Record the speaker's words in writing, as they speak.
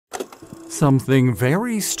Something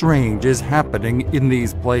very strange is happening in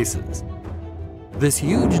these places. This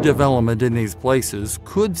huge development in these places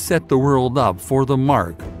could set the world up for the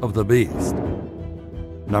mark of the beast.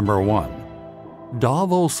 Number 1.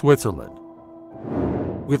 Davos, Switzerland.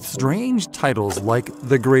 With strange titles like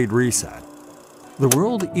the Great Reset, the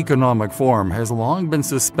World Economic Forum has long been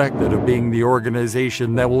suspected of being the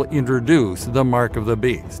organization that will introduce the mark of the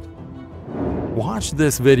beast. Watch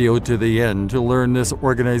this video to the end to learn this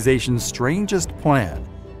organization's strangest plan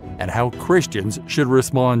and how Christians should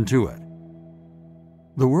respond to it.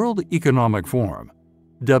 The World Economic Forum,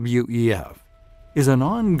 WEF, is a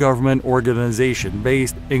non-government organization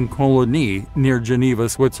based in Kolawole near Geneva,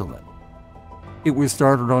 Switzerland. It was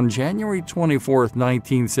started on January 24,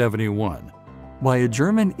 1971, by a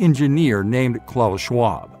German engineer named Klaus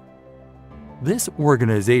Schwab. This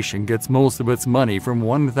organization gets most of its money from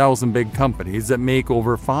 1,000 big companies that make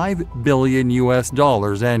over $5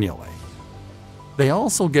 billion annually. They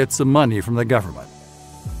also get some money from the government.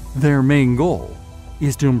 Their main goal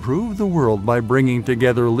is to improve the world by bringing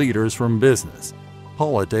together leaders from business,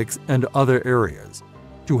 politics, and other areas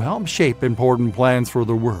to help shape important plans for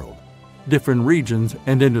the world, different regions,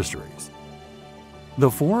 and industries.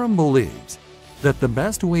 The forum believes that the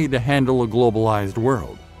best way to handle a globalized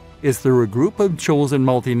world is through a group of chosen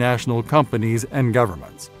multinational companies and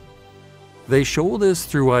governments. They show this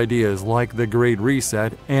through ideas like the Great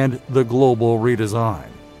Reset and the Global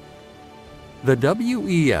Redesign. The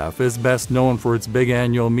WEF is best known for its big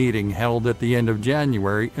annual meeting held at the end of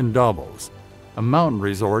January in Davos, a mountain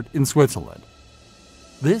resort in Switzerland.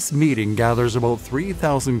 This meeting gathers about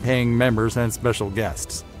 3,000 paying members and special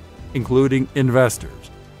guests, including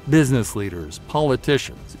investors, business leaders,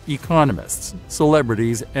 politicians, economists,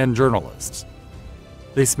 celebrities, and journalists.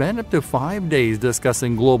 They spend up to 5 days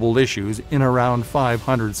discussing global issues in around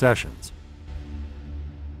 500 sessions.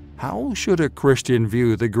 How should a Christian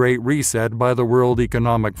view the Great Reset by the World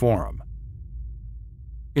Economic Forum?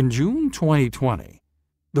 In June 2020,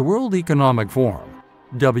 the World Economic Forum,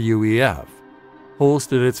 WEF,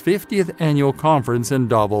 hosted its 50th annual conference in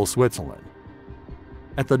Davos, Switzerland.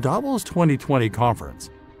 At the Davos 2020 conference,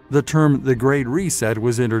 the term the Great Reset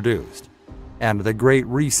was introduced, and the Great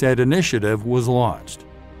Reset Initiative was launched.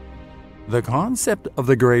 The concept of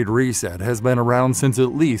the Great Reset has been around since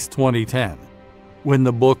at least 2010, when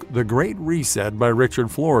the book The Great Reset by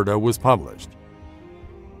Richard Florida was published.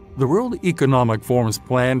 The World Economic Forum's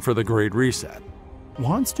plan for the Great Reset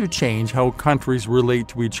wants to change how countries relate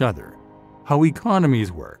to each other, how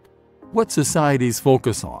economies work, what societies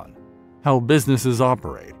focus on, how businesses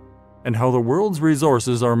operate, and how the world's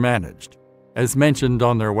resources are managed, as mentioned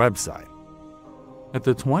on their website. At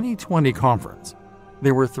the 2020 conference,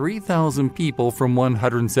 there were 3,000 people from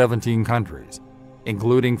 117 countries,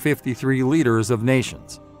 including 53 leaders of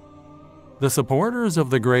nations. The supporters of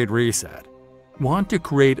the Great Reset want to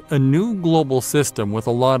create a new global system with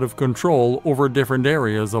a lot of control over different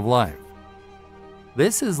areas of life.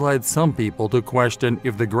 This has led some people to question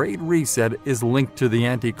if the Great Reset is linked to the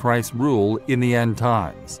Antichrist rule in the end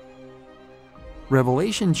times.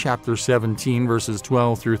 Revelation chapter 17 verses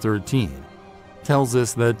 12 through 13 tells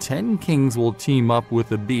us that 10 kings will team up with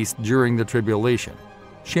the beast during the tribulation,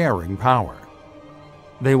 sharing power.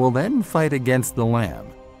 They will then fight against the Lamb.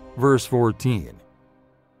 Verse 14.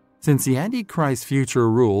 Since the Antichrist's future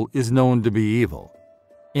rule is known to be evil,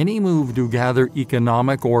 any move to gather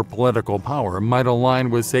economic or political power might align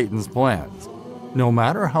with Satan's plans, no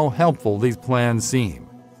matter how helpful these plans seem.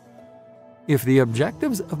 If the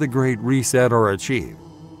objectives of the Great Reset are achieved,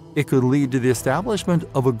 it could lead to the establishment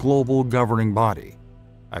of a global governing body,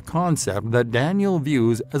 a concept that Daniel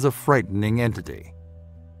views as a frightening entity.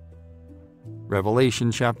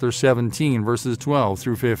 Revelation chapter 17 verses 12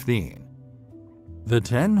 through 15. The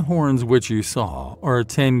 10 horns which you saw are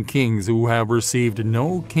 10 kings who have received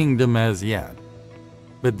no kingdom as yet,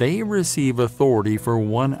 but they receive authority for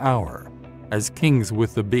 1 hour as kings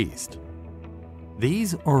with the beast.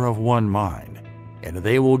 These are of one mind, and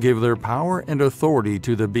they will give their power and authority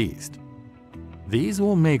to the beast. These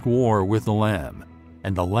will make war with the Lamb,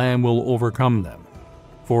 and the Lamb will overcome them,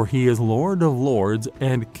 for he is Lord of lords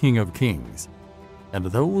and King of kings, and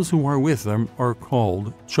those who are with them are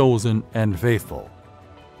called, chosen, and faithful.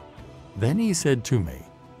 Then he said to me,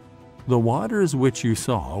 the waters which you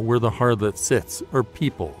saw where the harlot sits are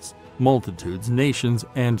peoples, multitudes, nations,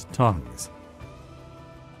 and tongues.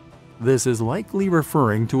 This is likely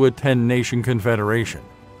referring to a 10-nation confederation.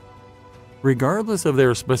 Regardless of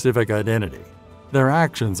their specific identity, their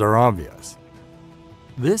actions are obvious.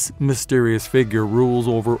 This mysterious figure rules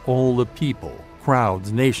over all the people,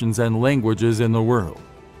 crowds, nations, and languages in the world.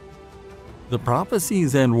 The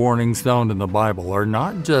prophecies and warnings found in the Bible are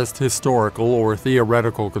not just historical or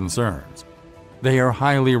theoretical concerns. They are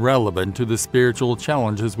highly relevant to the spiritual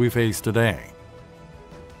challenges we face today.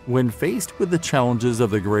 When faced with the challenges of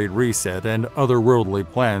the Great Reset and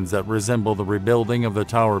otherworldly plans that resemble the rebuilding of the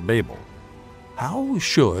Tower of Babel, how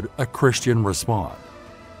should a Christian respond?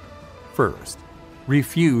 First,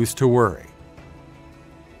 refuse to worry.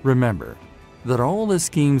 Remember that all the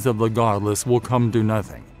schemes of the godless will come to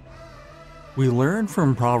nothing. We learn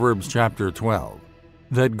from Proverbs chapter 12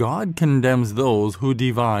 that God condemns those who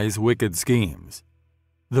devise wicked schemes.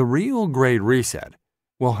 The real Great Reset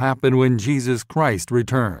will happen when Jesus Christ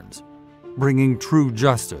returns, bringing true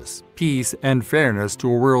justice, peace, and fairness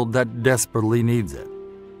to a world that desperately needs it.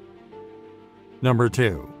 Number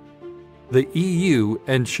 2. The EU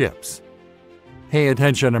and chips. Pay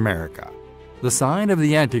attention, America. The sign of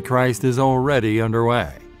the Antichrist is already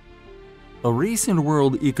underway. A recent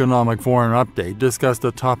World Economic Forum update discussed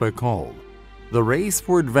a topic called the race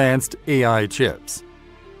for advanced AI chips.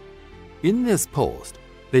 In this post,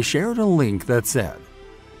 they shared a link that said,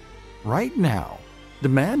 right now,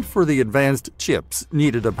 demand for the advanced chips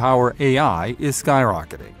needed to power AI is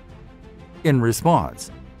skyrocketing. In response,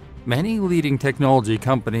 many leading technology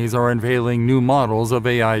companies are unveiling new models of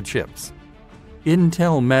AI chips.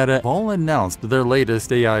 Intel, Meta all announced their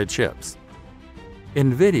latest AI chips.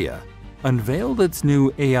 NVIDIA unveiled its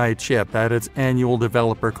new AI chip at its annual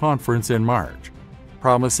developer conference in March,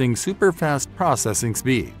 promising super-fast processing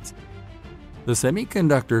speeds. The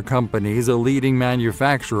semiconductor company is a leading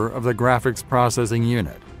manufacturer of the graphics processing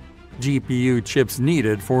unit, GPU chips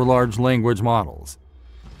needed for large language models.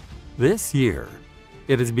 This year,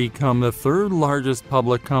 it has become the third largest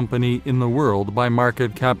public company in the world by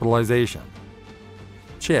market capitalization.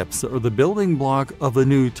 Chips are the building block of a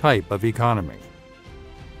new type of economy.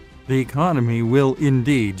 The economy will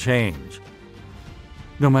indeed change.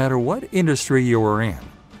 No matter what industry you are in,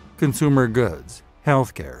 consumer goods,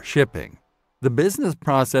 healthcare, shipping, the business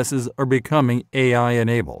processes are becoming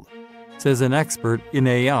AI-enabled, says an expert in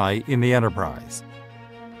AI in the enterprise.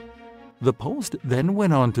 The post then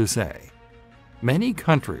went on to say, many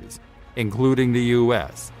countries, including the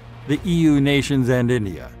US, the EU nations, and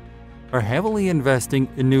India, are heavily investing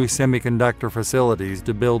in new semiconductor facilities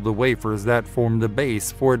to build the wafers that form the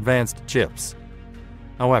base for advanced chips.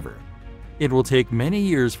 However, it will take many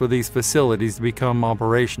years for these facilities to become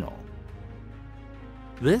operational.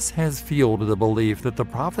 This has fueled the belief that the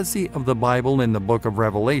prophecy of the Bible in the book of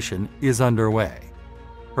Revelation is underway,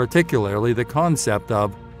 particularly the concept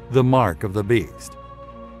of the mark of the beast.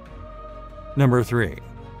 Number 3.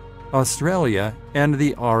 Australia and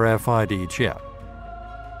the RFID chip.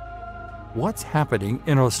 What's happening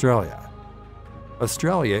in Australia?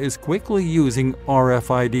 Australia is quickly using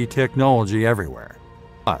RFID technology everywhere.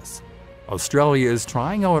 Plus, Australia is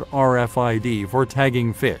trying out RFID for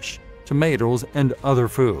tagging fish, tomatoes, and other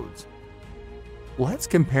foods. Let's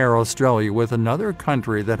compare Australia with another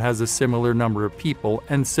country that has a similar number of people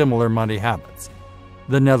and similar money habits,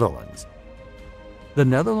 the Netherlands. The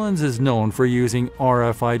Netherlands is known for using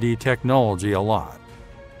RFID technology a lot,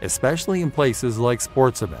 especially in places like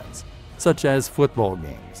sports events, such as football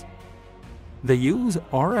games. They use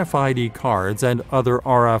RFID cards and other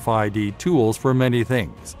RFID tools for many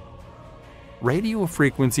things. Radio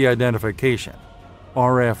frequency identification,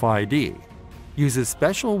 RFID, uses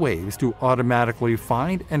special waves to automatically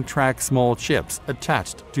find and track small chips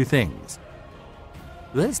attached to things.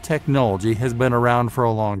 This technology has been around for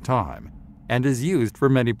a long time and is used for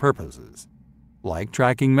many purposes, like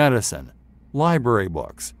tracking medicine, library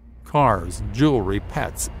books, cars, jewelry,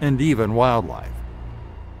 pets, and even wildlife.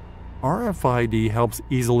 RFID helps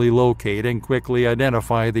easily locate and quickly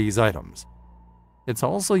identify these items. It's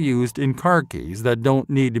also used in car keys that don't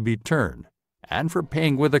need to be turned, and for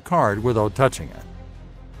paying with a card without touching it.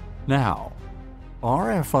 Now,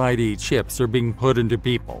 RFID chips are being put into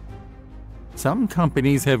people. Some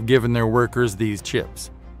companies have given their workers these chips,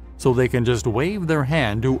 so they can just wave their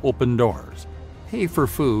hand to open doors, pay for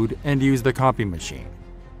food, and use the copy machine.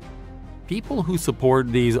 People who support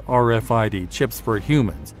these RFID chips for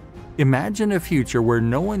humans imagine a future where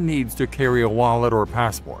no one needs to carry a wallet or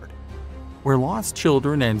passport, where lost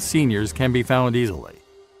children and seniors can be found easily,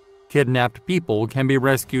 kidnapped people can be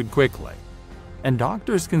rescued quickly, and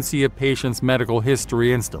doctors can see a patient's medical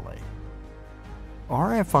history instantly.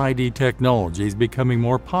 RFID technology is becoming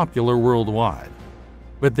more popular worldwide,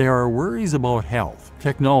 but there are worries about health,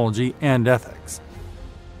 technology, and ethics.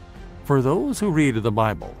 For those who read the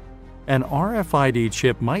Bible, an RFID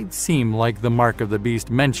chip might seem like the mark of the beast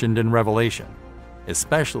mentioned in Revelation,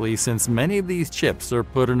 especially since many of these chips are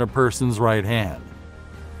put in a person's right hand.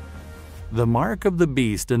 The mark of the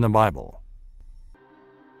beast in the Bible.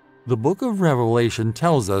 The book of Revelation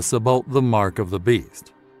tells us about the mark of the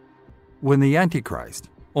beast. When the Antichrist,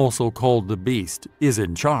 also called the beast, is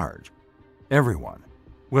in charge, everyone,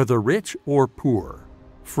 whether rich or poor,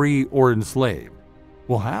 free or enslaved,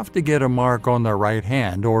 will have to get a mark on their right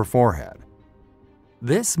hand or forehead.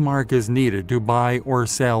 This mark is needed to buy or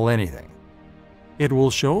sell anything. It will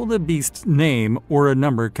show the beast's name or a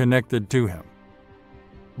number connected to him.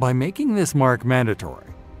 By making this mark mandatory,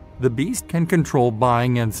 the beast can control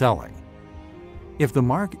buying and selling. If the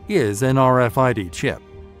mark is an RFID chip,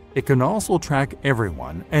 it can also track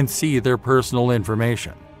everyone and see their personal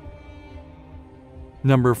information.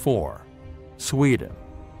 Number 4. Sweden.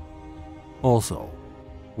 Also,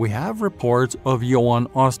 we have reports of Johan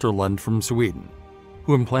Osterlund from Sweden,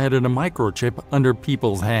 who implanted a microchip under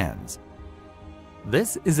people's hands.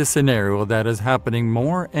 This is a scenario that is happening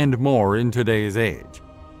more and more in today's age.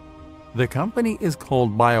 The company is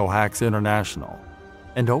called Biohacks International,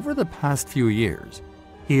 and over the past few years,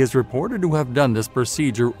 he is reported to have done this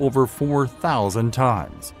procedure over 4,000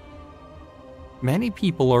 times. Many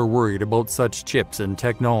people are worried about such chips and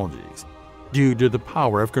technologies due to the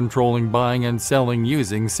power of controlling buying and selling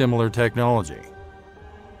using similar technology.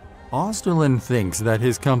 Osterlund thinks that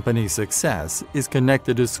his company's success is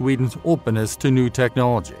connected to Sweden's openness to new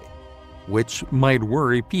technology, which might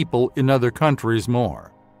worry people in other countries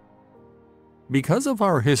more. Because of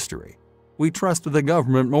our history, we trust the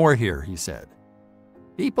government more here, he said.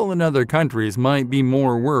 People in other countries might be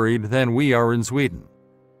more worried than we are in Sweden.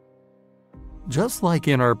 Just like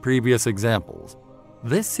in our previous examples,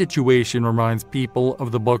 this situation reminds people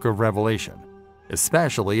of the book of Revelation,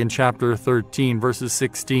 especially in chapter 13 verses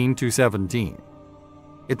 16 to 17.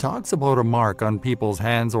 It talks about a mark on people's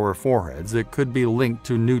hands or foreheads that could be linked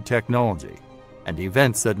to new technology and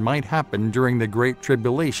events that might happen during the Great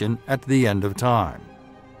Tribulation at the end of time.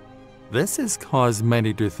 This has caused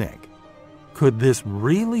many to think, could this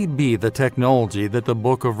really be the technology that the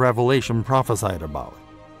book of Revelation prophesied about?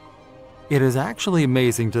 It is actually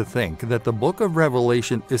amazing to think that the book of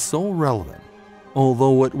Revelation is so relevant,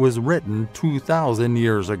 although it was written 2,000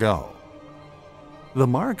 years ago. The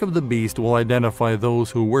mark of the beast will identify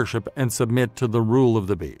those who worship and submit to the rule of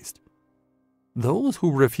the beast. Those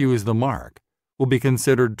who refuse the mark will be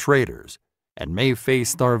considered traitors and may face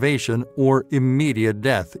starvation or immediate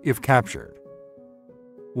death if captured.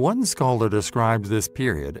 One scholar describes this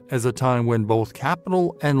period as a time when both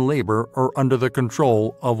capital and labor are under the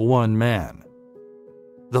control of one man.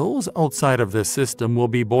 Those outside of this system will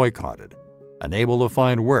be boycotted, unable to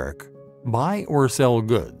find work, buy or sell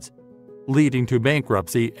goods, leading to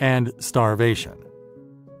bankruptcy and starvation.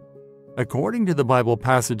 According to the Bible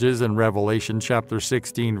passages in Revelation chapter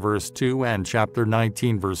 16 verse 2 and chapter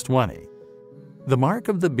 19 verse 20, the mark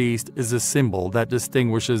of the beast is a symbol that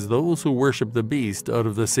distinguishes those who worship the beast out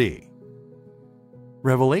of the sea.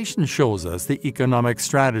 Revelation shows us the economic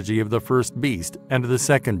strategy of the first beast and the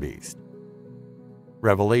second beast.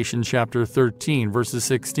 Revelation chapter 13 verses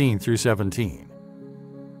 16 through 17.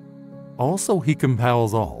 Also he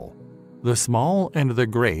compels all, the small and the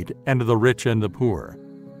great and the rich and the poor,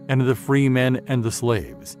 and the free men and the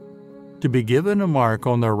slaves, to be given a mark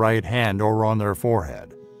on their right hand or on their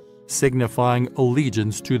forehead, signifying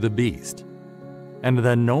allegiance to the beast, and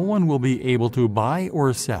then no one will be able to buy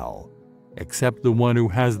or sell except the one who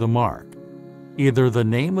has the mark, either the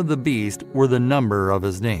name of the beast or the number of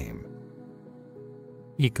his name.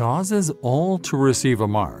 He causes all to receive a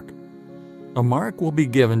mark. A mark will be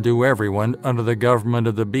given to everyone under the government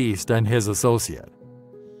of the beast and his associate.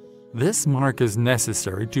 This mark is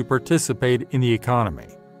necessary to participate in the economy,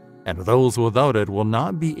 and those without it will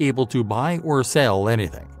not be able to buy or sell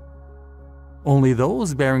anything. Only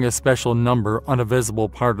those bearing a special number on a visible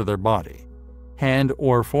part of their body, hand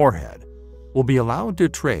or forehead, will be allowed to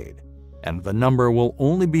trade, and the number will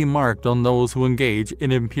only be marked on those who engage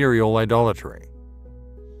in imperial idolatry.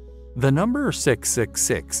 The number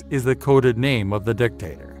 666 is the coded name of the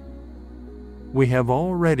dictator. We have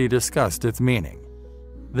already discussed its meaning,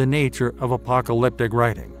 the nature of apocalyptic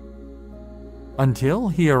writing. Until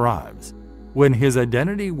he arrives, when his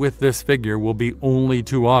identity with this figure will be only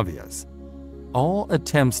too obvious, all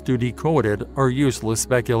attempts to decode it are useless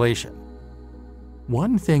speculation.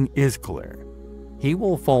 One thing is clear, he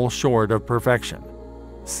will fall short of perfection,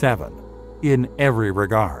 7, in every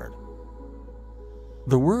regard.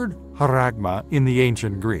 The word haragma in the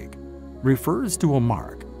ancient Greek refers to a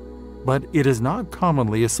mark, but it is not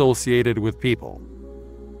commonly associated with people.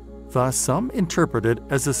 Thus, some interpret it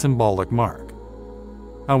as a symbolic mark.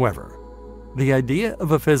 However, the idea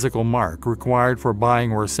of a physical mark required for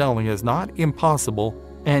buying or selling is not impossible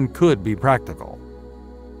and could be practical.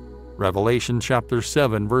 Revelation chapter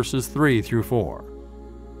 7 verses 3 through 4.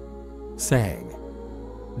 Saying,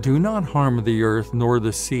 "Do not harm the earth, nor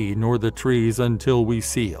the sea, nor the trees until we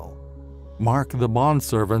seal. Mark the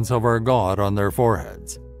bondservants of our God on their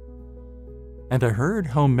foreheads." And I heard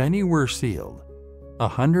how many were sealed,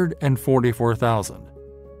 144,000,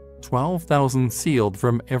 12,000 sealed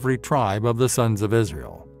from every tribe of the sons of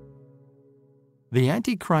Israel. The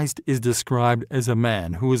Antichrist is described as a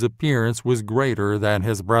man whose appearance was greater than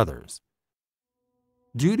his brothers.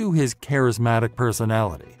 Due to his charismatic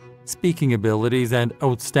personality, speaking abilities, and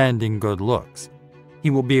outstanding good looks, he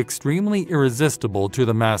will be extremely irresistible to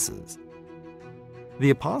the masses. The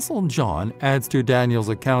Apostle John adds to Daniel's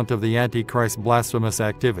account of the Antichrist's blasphemous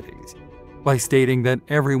activities by stating that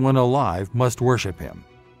everyone alive must worship him.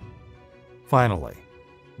 Finally,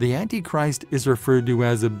 the Antichrist is referred to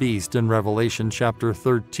as a beast in Revelation chapter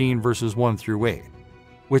 13 verses 1 through 8,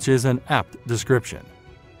 which is an apt description.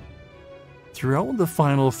 Throughout the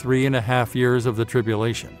final 3.5 years of the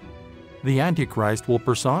tribulation, the Antichrist will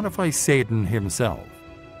personify Satan himself.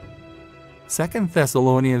 2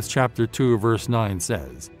 Thessalonians chapter 2 verse 9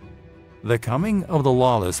 says, "The coming of the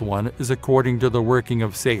lawless one is according to the working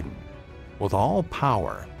of Satan, with all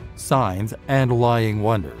power, signs, and lying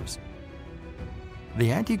wonders."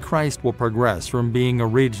 The Antichrist will progress from being a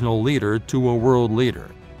regional leader to a world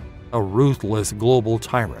leader, a ruthless global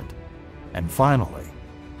tyrant, and finally,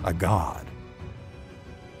 a god.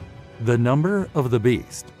 The number of the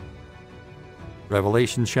beast.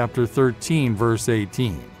 Revelation chapter 13 verse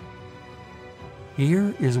 18.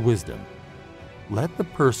 "Here is wisdom. Let the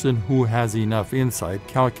person who has enough insight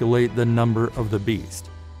calculate the number of the beast,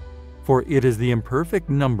 for it is the imperfect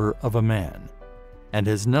number of a man, and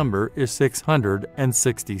his number is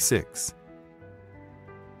 666.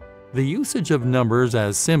 The usage of numbers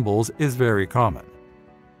as symbols is very common.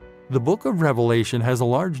 The book of Revelation has a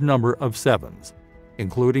large number of sevens,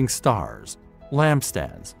 including stars,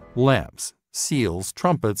 lampstands, lamps, seals,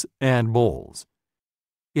 trumpets, and bowls.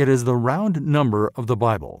 It is the round number of the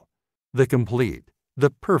Bible, the complete, the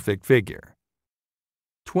perfect figure.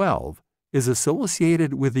 12 is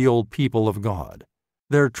associated with the old people of God,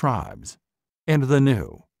 their tribes, and the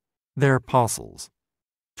new, their apostles.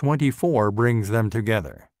 24 brings them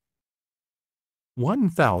together.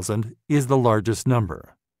 1,000 is the largest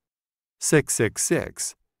number.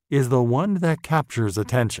 666 is the one that captures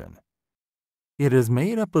attention. It is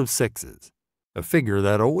made up of sixes, a figure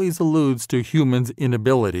that always alludes to humans'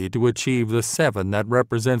 inability to achieve the 7 that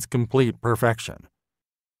represents complete perfection.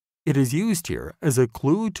 It is used here as a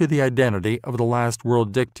clue to the identity of the last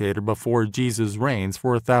world dictator before Jesus reigns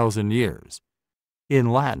for 1,000 years. In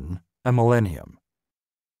Latin, a millennium.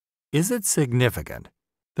 Is it significant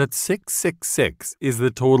that 666 is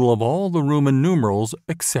the total of all the Roman numerals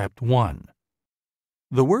except 1?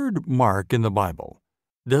 The word mark in the Bible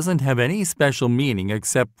doesn't have any special meaning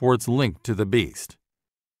except for its link to the beast.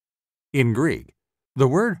 In Greek, the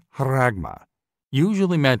word charagma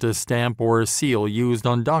usually meant a stamp or a seal used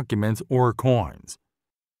on documents or coins.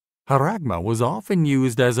 Charagma was often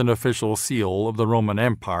used as an official seal of the Roman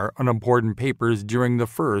Empire on important papers during the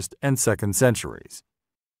 1st and 2nd centuries.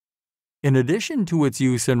 In addition to its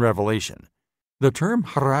use in Revelation, the term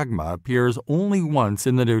charagma appears only once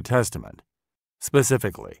in the New Testament,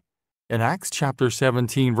 specifically in Acts chapter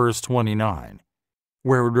 17 verse 29,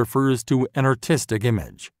 where it refers to an artistic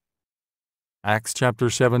image. Acts chapter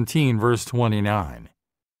 17 verse 29.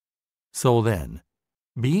 So then,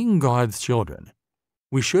 being God's children,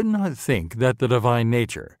 we should not think that the divine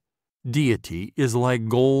nature, deity, is like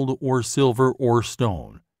gold or silver or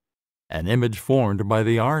stone, an image formed by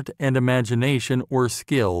the art and imagination or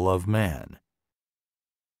skill of man.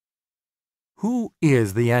 Who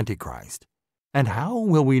is the Antichrist, and how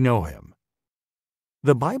will we know him?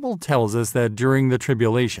 The Bible tells us that during the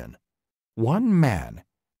tribulation, one man,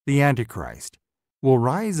 the Antichrist, will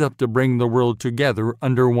rise up to bring the world together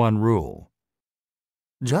under one rule.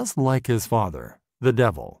 Just like his father, the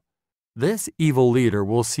devil, this evil leader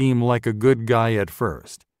will seem like a good guy at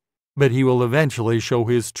first, but he will eventually show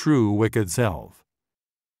his true wicked self.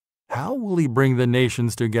 How will he bring the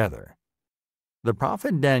nations together? The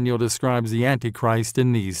prophet Daniel describes the Antichrist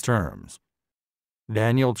in these terms.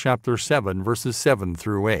 Daniel chapter 7 verses 7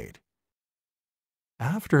 through 8.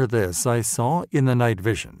 After this I saw in the night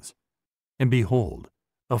visions, and behold,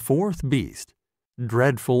 a fourth beast,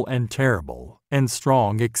 dreadful and terrible, and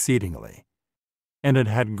strong exceedingly. And it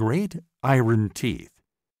had great iron teeth.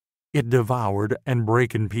 It devoured and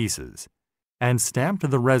brake in pieces, and stamped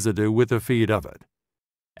the residue with the feet of it.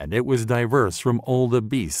 And it was diverse from all the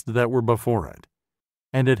beasts that were before it.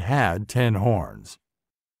 And it had 10 horns.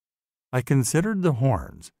 I considered the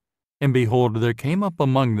horns, and behold, there came up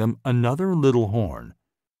among them another little horn,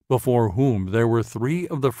 before whom there were 3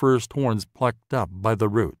 of the first horns plucked up by the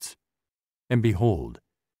roots. And behold,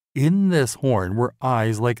 in this horn were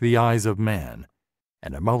eyes like the eyes of man,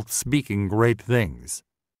 and a mouth speaking great things.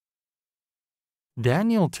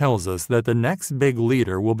 Daniel tells us that the next big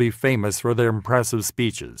leader will be famous for their impressive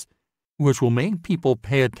speeches, which will make people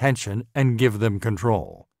pay attention and give them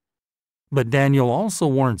control. But Daniel also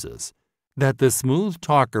warns us that the smooth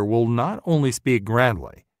talker will not only speak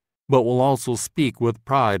grandly, but will also speak with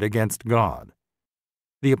pride against God.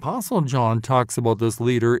 The Apostle John talks about this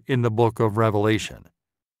leader in the book of Revelation.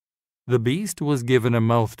 The beast was given a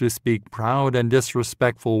mouth to speak proud and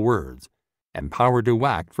disrespectful words, and power to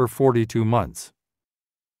act for 42 months.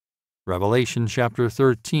 Revelation chapter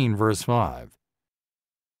 13, verse 5.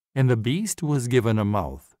 And the beast was given a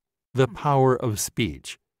mouth, the power of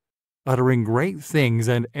speech, uttering great things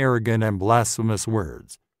and arrogant and blasphemous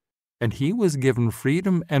words. And he was given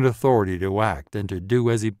freedom and authority to act and to do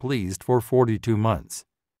as he pleased for 42 months,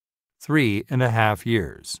 3.5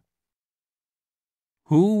 years.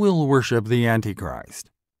 Who will worship the Antichrist?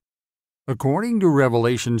 According to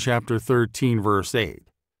Revelation chapter 13, verse 8,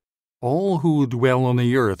 all who dwell on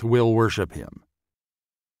the earth will worship him.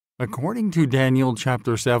 According to Daniel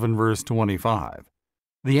chapter 7, verse 25,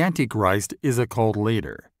 the Antichrist is a cult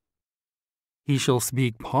leader. He shall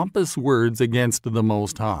speak pompous words against the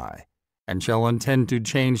Most High, and shall intend to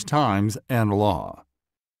change times and law.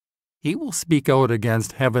 He will speak out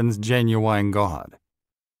against heaven's genuine God.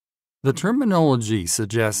 The terminology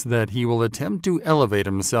suggests that he will attempt to elevate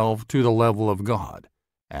himself to the level of God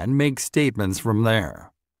and make statements from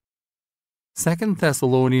there. 2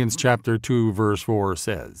 Thessalonians chapter 2, verse 4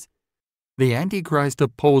 says, the Antichrist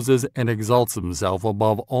opposes and exalts himself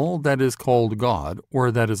above all that is called God or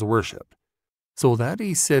that is worshipped, so that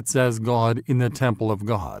he sits as God in the temple of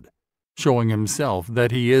God, showing himself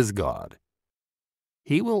that he is God.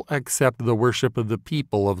 He will accept the worship of the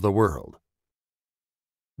people of the world.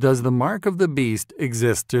 Does the mark of the beast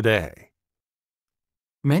exist today?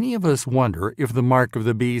 Many of us wonder if the mark of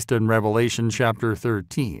the beast in Revelation chapter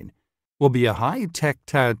 13 will be a high-tech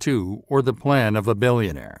tattoo or the plan of a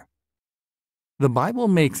billionaire. The Bible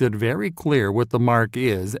makes it very clear what the mark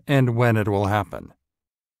is and when it will happen.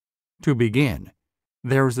 To begin,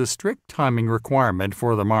 there is a strict timing requirement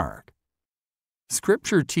for the mark.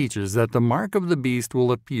 Scripture teaches that the mark of the beast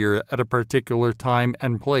will appear at a particular time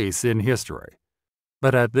and place in history.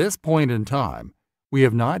 But at this point in time, we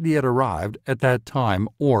have not yet arrived at that time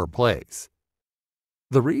or place.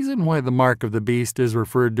 The reason why the mark of the beast is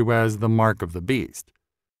referred to as the mark of the beast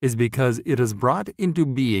is because it is brought into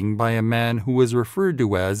being by a man who is referred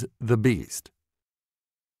to as the beast.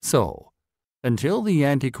 So, until the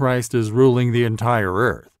Antichrist is ruling the entire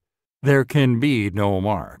earth, there can be no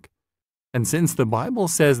mark. And since the Bible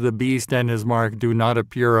says the beast and his mark do not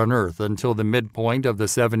appear on earth until the midpoint of the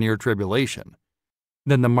 7-year tribulation,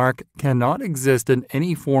 then the mark cannot exist in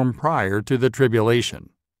any form prior to the tribulation.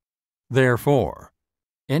 Therefore,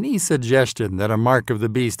 any suggestion that a mark of the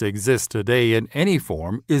beast exists today in any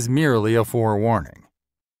form is merely a forewarning.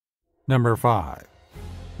 Number 5.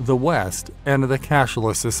 The West and the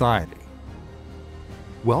Cashless Society.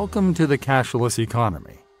 Welcome to the cashless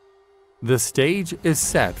economy. The stage is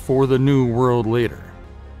set for the new world leader.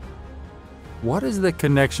 What is the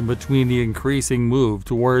connection between the increasing move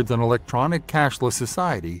towards an electronic cashless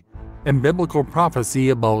society and biblical prophecy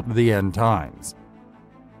about the end times?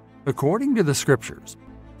 According to the scriptures,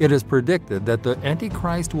 it is predicted that the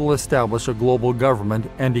Antichrist will establish a global government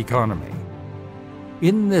and economy.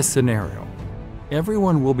 In this scenario,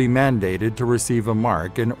 everyone will be mandated to receive a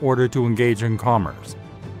mark in order to engage in commerce,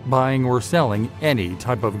 buying or selling any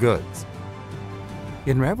type of goods.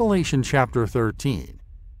 In Revelation chapter 13,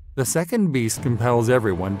 the second beast compels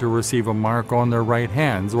everyone to receive a mark on their right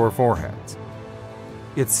hands or foreheads.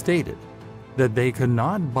 It's stated that they could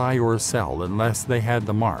not buy or sell unless they had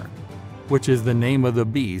the mark, which is the name of the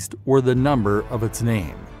beast or the number of its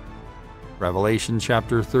name. Revelation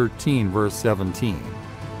chapter 13, verse 17.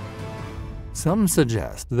 Some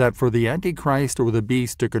suggest that for the Antichrist or the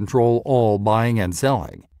beast to control all buying and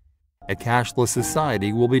selling, a cashless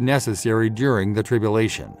society will be necessary during the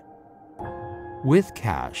tribulation. With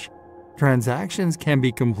cash, transactions can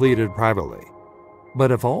be completed privately,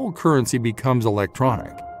 but if all currency becomes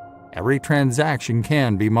electronic, every transaction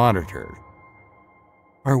can be monitored.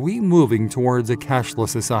 Are we moving towards a cashless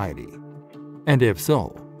society? And if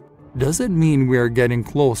so, does it mean we are getting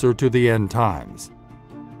closer to the end times?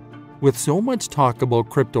 With so much talk about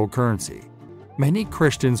cryptocurrency, many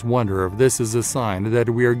Christians wonder if this is a sign that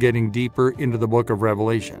we are getting deeper into the book of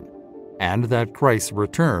Revelation, and that Christ's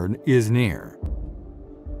return is near.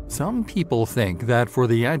 Some people think that for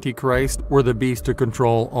the Antichrist or the beast to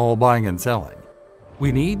control all buying and selling,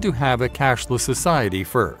 we need to have a cashless society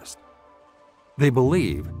first. They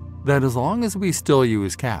believe that as long as we still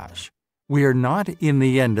use cash, we are not in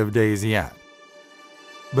the end of days yet.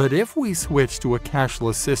 But if we switch to a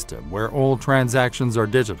cashless system where all transactions are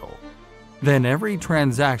digital, then every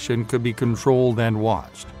transaction could be controlled and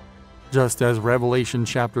watched, just as Revelation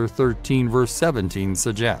chapter 13 verse 17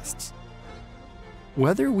 suggests.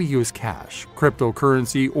 Whether we use cash,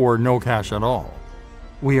 cryptocurrency, or no cash at all,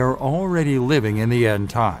 we are already living in the end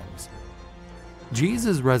times.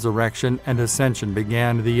 Jesus' resurrection and ascension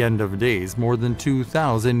began the end of days more than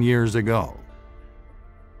 2,000 years ago.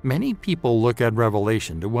 Many people look at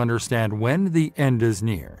Revelation to understand when the end is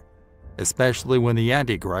near, especially when the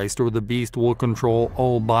Antichrist or the beast will control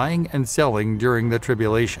all buying and selling during the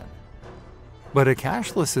tribulation. But a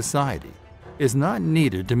cashless society is not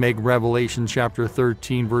needed to make Revelation chapter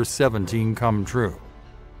 13 verse 17 come true.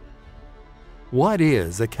 What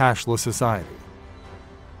is a cashless society?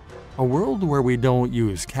 A world where we don't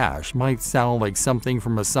use cash might sound like something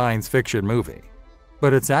from a science fiction movie,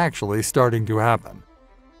 but it's actually starting to happen.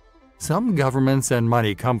 Some governments and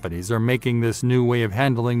money companies are making this new way of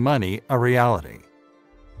handling money a reality.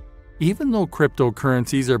 Even though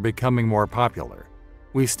cryptocurrencies are becoming more popular,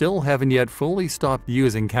 we still haven't yet fully stopped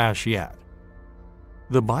using cash yet.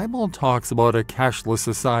 The Bible talks about a cashless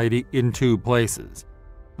society in 2 places,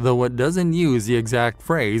 though it doesn't use the exact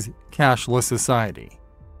phrase cashless society.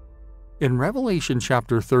 In Revelation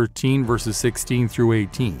chapter 13 verses 16 through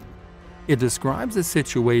 18, it describes a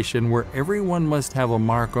situation where everyone must have a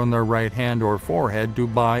mark on their right hand or forehead to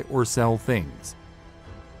buy or sell things.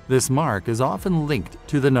 This mark is often linked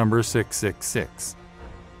to the number 666.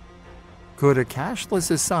 Could a cashless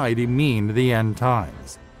society mean the end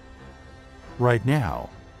times? Right now,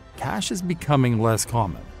 cash is becoming less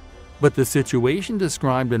common, but the situation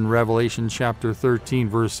described in Revelation chapter 13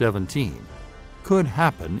 verse 17 could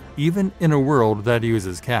happen even in a world that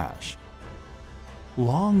uses cash.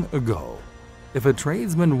 Long ago, if a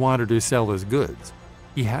tradesman wanted to sell his goods,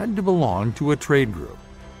 he had to belong to a trade group.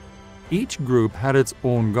 Each group had its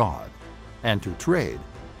own god, and to trade,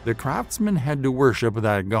 the craftsman had to worship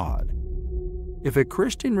that god. If a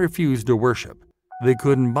Christian refused to worship, they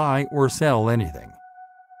couldn't buy or sell anything.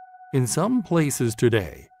 In some places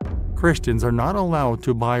today, Christians are not allowed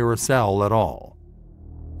to buy or sell at all.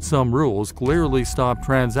 Some rules clearly stop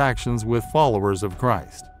transactions with followers of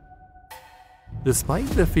Christ. Despite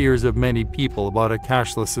the fears of many people about a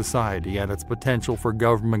cashless society and its potential for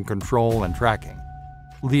government control and tracking,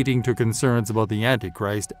 leading to concerns about the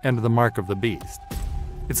Antichrist and the mark of the beast,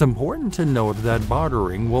 it's important to note that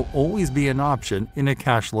bartering will always be an option in a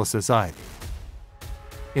cashless society.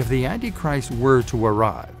 If the Antichrist were to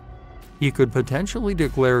arrive, he could potentially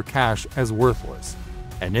declare cash as worthless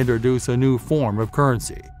and introduce a new form of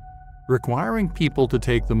currency, requiring people to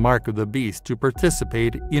take the mark of the beast to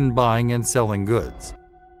participate in buying and selling goods.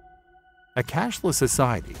 A cashless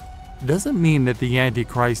society doesn't mean that the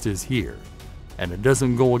Antichrist is here, and it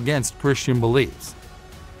doesn't go against Christian beliefs.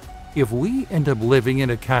 If we end up living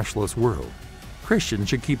in a cashless world, Christians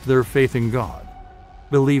should keep their faith in God,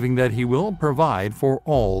 believing that He will provide for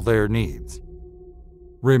all their needs.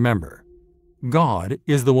 Remember, God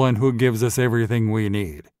is the one who gives us everything we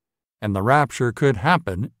need, and the rapture could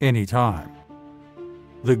happen anytime.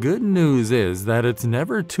 The good news is that it's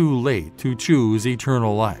never too late to choose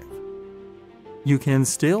eternal life. You can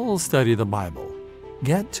still study the Bible,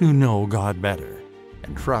 get to know God better,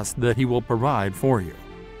 and trust that He will provide for you.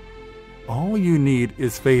 All you need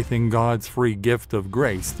is faith in God's free gift of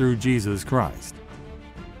grace through Jesus Christ.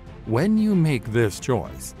 When you make this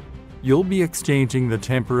choice, you'll be exchanging the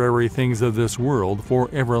temporary things of this world for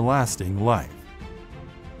everlasting life.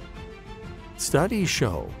 Studies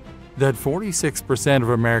show that 46%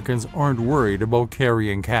 of Americans aren't worried about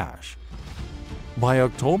carrying cash. By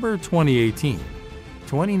October 2018,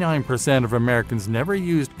 29% of Americans never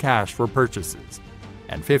used cash for purchases,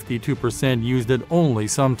 and 52% used it only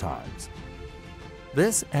sometimes.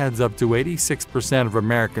 This adds up to 86% of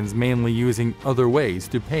Americans mainly using other ways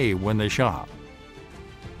to pay when they shop.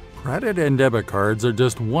 Credit and debit cards are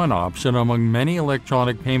just one option among many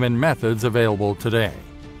electronic payment methods available today.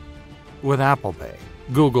 With Apple Pay,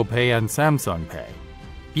 Google Pay, and Samsung Pay,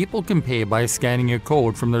 people can pay by scanning a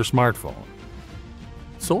code from their smartphone.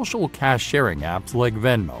 Social cash sharing apps like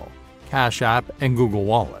Venmo, Cash App, and Google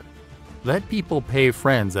Wallet let people pay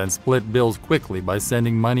friends and split bills quickly by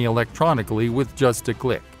sending money electronically with just a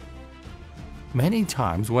click. Many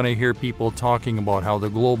times when I hear people talking about how the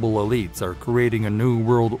global elites are creating a new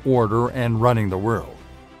world order and running the world,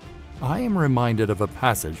 I am reminded of a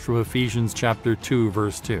passage from Ephesians chapter 2,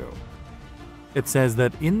 verse 2. It says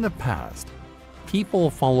that in the past, people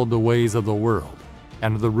followed the ways of the world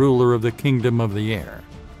and the ruler of the kingdom of the air,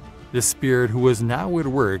 the spirit who is now at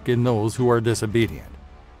work in those who are disobedient.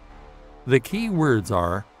 The key words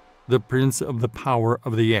are the prince of the power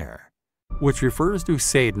of the air, which refers to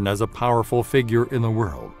Satan as a powerful figure in the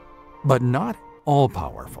world, but not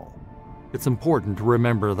all-powerful. It's important to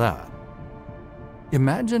remember that.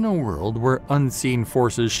 Imagine a world where unseen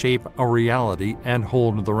forces shape our reality and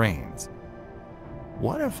hold the reins.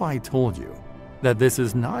 What if I told you that this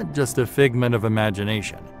is not just a figment of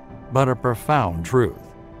imagination, but a profound truth?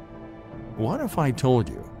 What if I told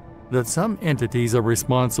you that some entities are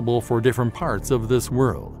responsible for different parts of this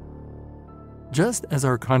world? Just as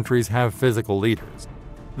our countries have physical leaders,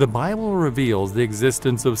 the Bible reveals the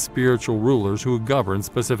existence of spiritual rulers who govern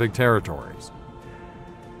specific territories.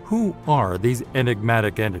 Who are these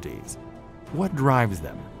enigmatic entities? What drives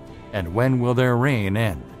them? And when will their reign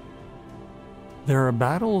end? There are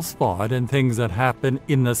battles fought and things that happen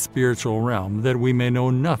in the spiritual realm that we may know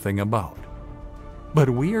nothing about. But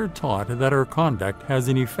we are taught that our conduct has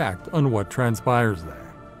an effect on what transpires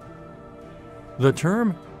there. The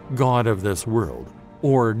term God of this world,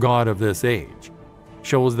 or God of this age,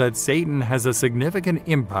 shows that Satan has a significant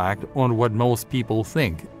impact on what most people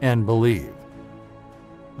think and believe.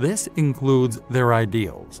 This includes their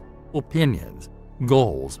ideals, opinions,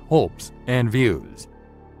 goals, hopes, and views.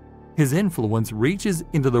 His influence reaches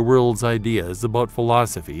into the world's ideas about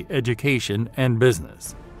philosophy, education, and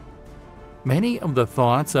business. Many of the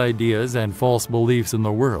thoughts, ideas, and false beliefs in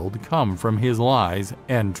the world come from his lies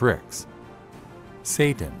and tricks.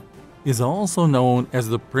 Satan is also known as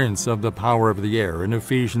the prince of the power of the air in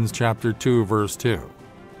Ephesians chapter 2, verse 2.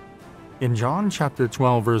 In John chapter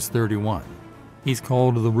 12, verse 31, he's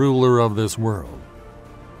called the ruler of this world.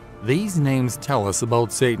 These names tell us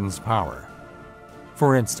about Satan's power.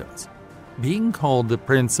 For instance, being called the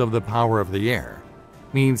prince of the power of the air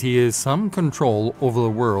means he has some control over the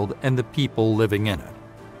world and the people living in it.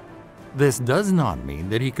 This does not mean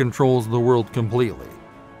that he controls the world completely.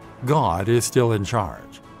 God is still in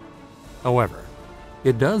charge. However,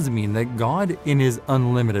 it does mean that God, in his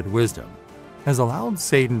unlimited wisdom, has allowed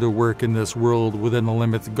Satan to work in this world within the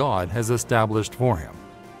limits God has established for him.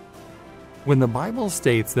 When the Bible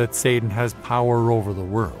states that Satan has power over the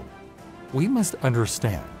world, we must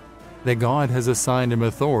understand that God has assigned him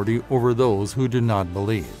authority over those who do not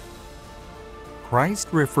believe. Christ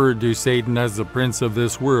referred to Satan as the prince of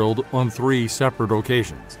this world on 3 separate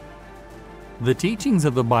occasions. The teachings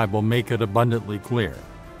of the Bible make it abundantly clear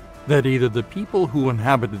that either the people who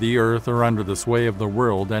inhabit the earth are under the sway of the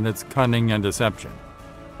world and its cunning and deception,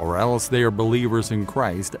 or else they are believers in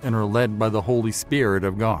Christ and are led by the Holy Spirit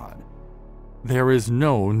of God. There is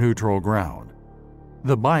no neutral ground.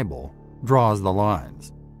 The Bible draws the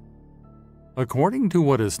lines. According to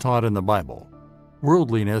what is taught in the Bible,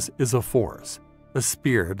 worldliness is a force, a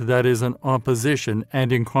spirit that is in opposition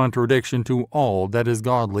and in contradiction to all that is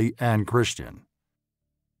godly and Christian.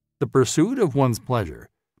 The pursuit of one's pleasure,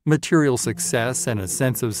 material success, and a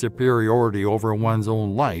sense of superiority over one's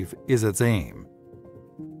own life is its aim.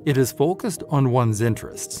 It is focused on one's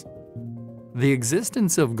interests. The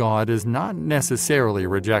existence of God is not necessarily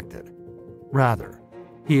rejected. Rather,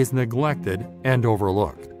 he is neglected and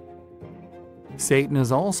overlooked. Satan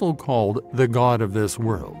is also called the god of this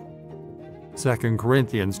world. 2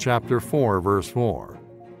 Corinthians chapter 4, verse 4.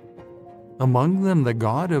 Among them the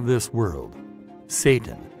god of this world,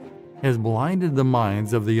 Satan, has blinded the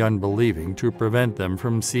minds of the unbelieving to prevent them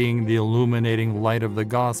from seeing the illuminating light of the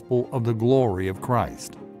gospel of the glory of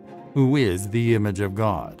Christ, who is the image of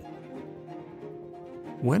God.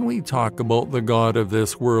 When we talk about the god of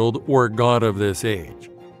this world or god of this age,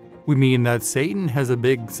 we mean that Satan has a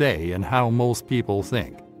big say in how most people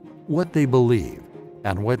think, what they believe,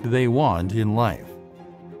 and what they want in life.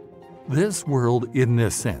 This world, in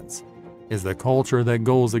this sense, is the culture that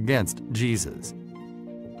goes against Jesus.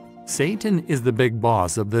 Satan is the big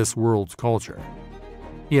boss of this world's culture.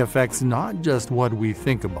 He affects not just what we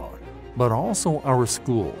think about, but also our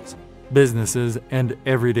schools, businesses, and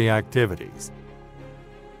everyday activities.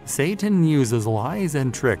 Satan uses lies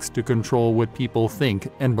and tricks to control what people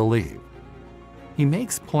think and believe. He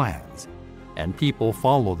makes plans, and people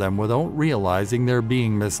follow them without realizing they're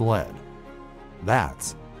being misled.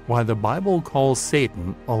 That's why the Bible calls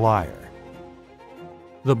Satan a liar.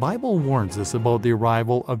 The Bible warns us about the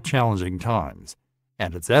arrival of challenging times,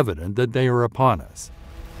 and it's evident that they are upon us.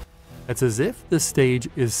 It's as if the stage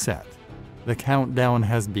is set, The countdown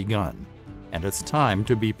has begun, and it's time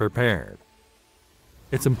to be prepared.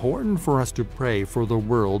 It's important for us to pray for the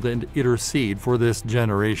world and intercede for this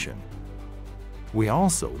generation. We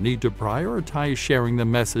also need to prioritize sharing the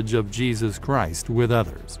message of Jesus Christ with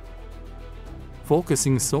others.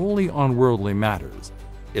 Focusing solely on worldly matters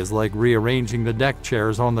is like rearranging the deck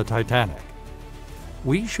chairs on the Titanic.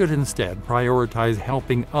 We should instead prioritize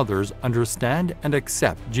helping others understand and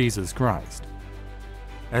accept Jesus Christ.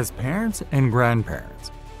 As parents and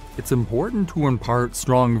grandparents, it's important to impart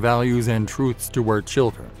strong values and truths to our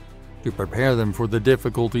children to prepare them for the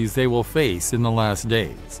difficulties they will face in the last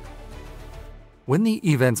days. When the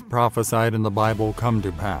events prophesied in the Bible come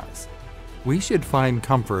to pass, we should find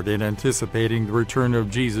comfort in anticipating the return of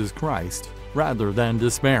Jesus Christ rather than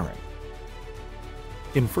despairing.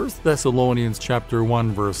 In 1 Thessalonians chapter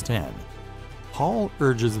 1 verse 10, Paul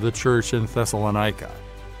urges the church in Thessalonica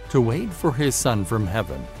to wait for his Son from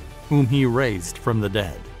heaven, whom he raised from the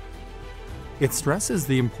dead. It stresses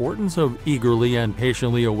the importance of eagerly and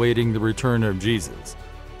patiently awaiting the return of Jesus.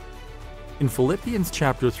 In Philippians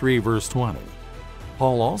chapter 3 verse 20,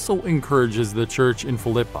 Paul also encourages the church in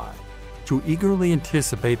Philippi to eagerly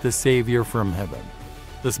anticipate the Savior from heaven,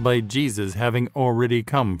 despite Jesus having already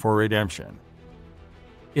come for redemption.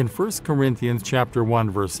 In 1 Corinthians chapter 1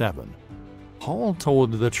 verse 7, Paul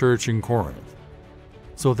told the church in Corinth,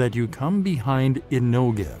 "So that you come behind in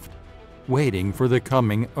no gift, waiting for the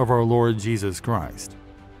coming of our Lord Jesus Christ."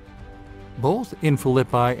 Both in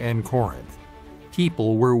Philippi and Corinth,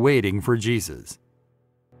 people were waiting for Jesus.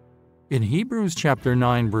 In Hebrews chapter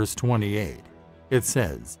 9 verse 28, it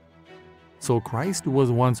says, "So Christ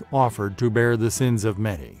was once offered to bear the sins of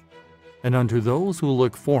many, and unto those who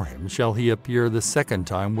look for him shall he appear the second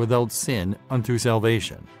time without sin unto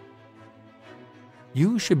salvation."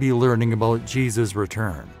 You should be learning about Jesus'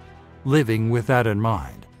 return, living with that in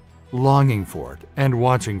mind, longing for it and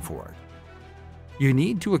watching for it. You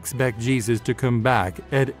need to expect Jesus to come back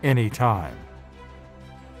at any time.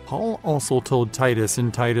 Paul also told Titus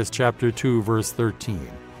in Titus chapter 2 verse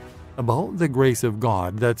 13 about the grace of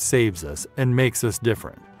God that saves us and makes us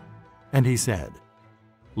different. And he said,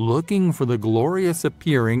 "Looking for the glorious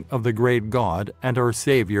appearing of the great God and our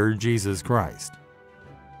Savior Jesus Christ."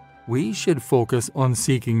 We should focus on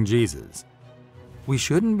seeking Jesus. We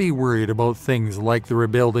shouldn't be worried about things like the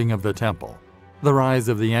rebuilding of the temple, the rise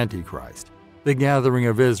of the Antichrist, the gathering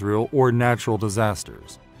of Israel, or natural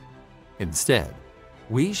disasters. Instead,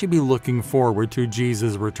 we should be looking forward to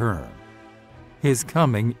Jesus' return. His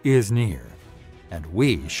coming is near, and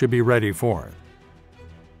we should be ready for it.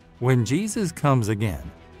 When Jesus comes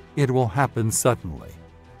again, it will happen suddenly,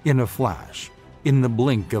 in a flash, in the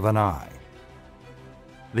blink of an eye.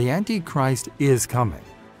 The Antichrist is coming,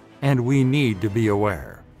 and we need to be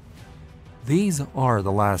aware. These are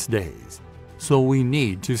the last days, so we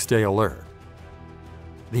need to stay alert.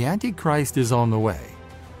 The Antichrist is on the way,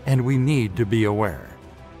 and we need to be aware.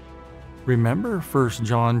 Remember 1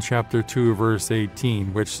 John chapter 2 verse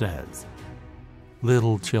 18, which says,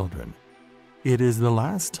 "Little children, it is the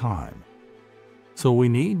last time, so we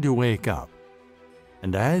need to wake up.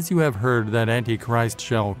 And as you have heard that Antichrist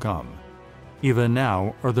shall come, even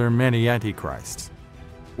now are there many Antichrists,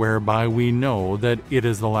 whereby we know that it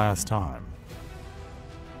is the last time."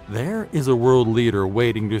 There is a world leader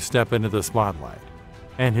waiting to step into the spotlight,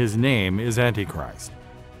 and his name is Antichrist.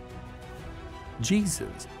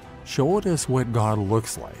 Jesus showed us what God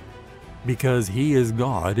looks like, because he is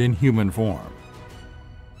God in human form.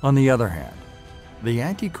 On the other hand, the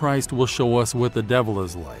Antichrist will show us what the devil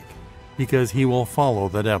is like, because he will follow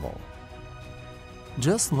the devil.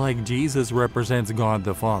 Just like Jesus represents God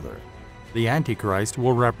the Father, the Antichrist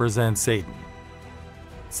will represent Satan.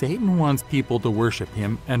 Satan wants people to worship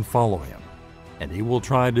him and follow him, and he will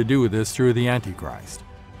try to do this through the Antichrist.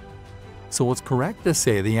 So it's correct to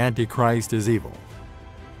say the Antichrist is evil.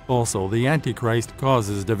 Also, the Antichrist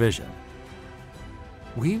causes division.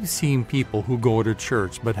 We've seen people who go to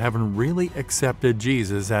church but haven't really accepted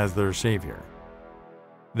Jesus as their Savior.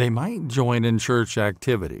 They might join in church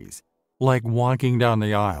activities, like walking down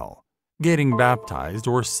the aisle, getting baptized,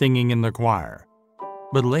 or singing in the choir.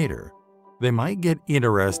 But later, they might get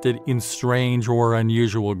interested in strange or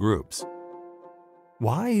unusual groups.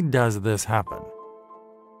 Why does this happen?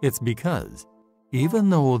 It's because, even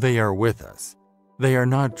though they are with us, they are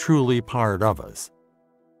not truly part of us.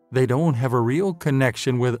 They don't have a real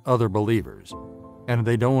connection with other believers, and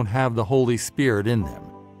they don't have the Holy Spirit in them,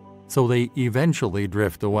 so they eventually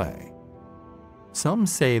drift away. Some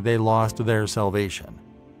say they lost their salvation,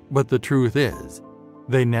 but the truth is,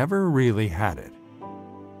 they never really had it.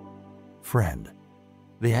 Friend,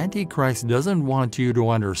 The Antichrist doesn't want you to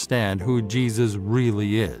understand who Jesus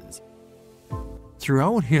really is.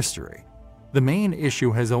 Throughout history, the main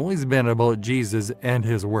issue has always been about Jesus and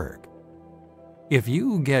his work. If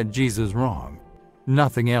you get Jesus wrong,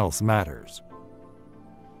 nothing else matters.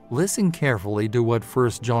 Listen carefully to what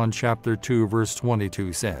 1 John chapter 2 verse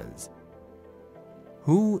 22 says.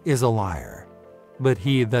 Who is a liar, but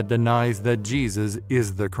he that denies that Jesus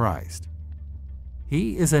is the Christ?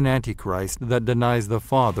 He is an Antichrist that denies the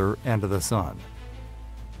Father and the Son.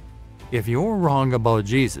 If you're wrong about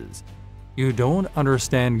Jesus, you don't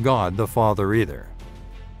understand God the Father either.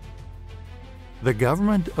 The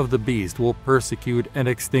government of the beast will persecute and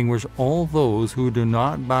extinguish all those who do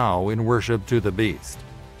not bow in worship to the beast.